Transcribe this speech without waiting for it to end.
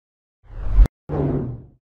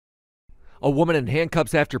A woman in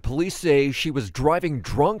handcuffs after police say she was driving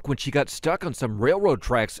drunk when she got stuck on some railroad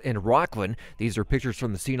tracks in Rocklin. These are pictures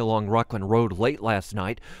from the scene along Rocklin Road late last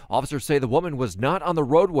night. Officers say the woman was not on the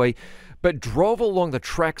roadway, but drove along the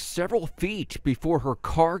tracks several feet before her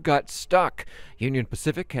car got stuck. Union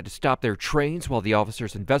Pacific had to stop their trains while the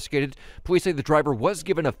officers investigated. Police say the driver was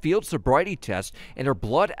given a field sobriety test and her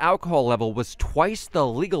blood alcohol level was twice the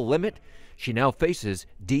legal limit. She now faces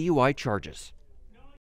DUI charges.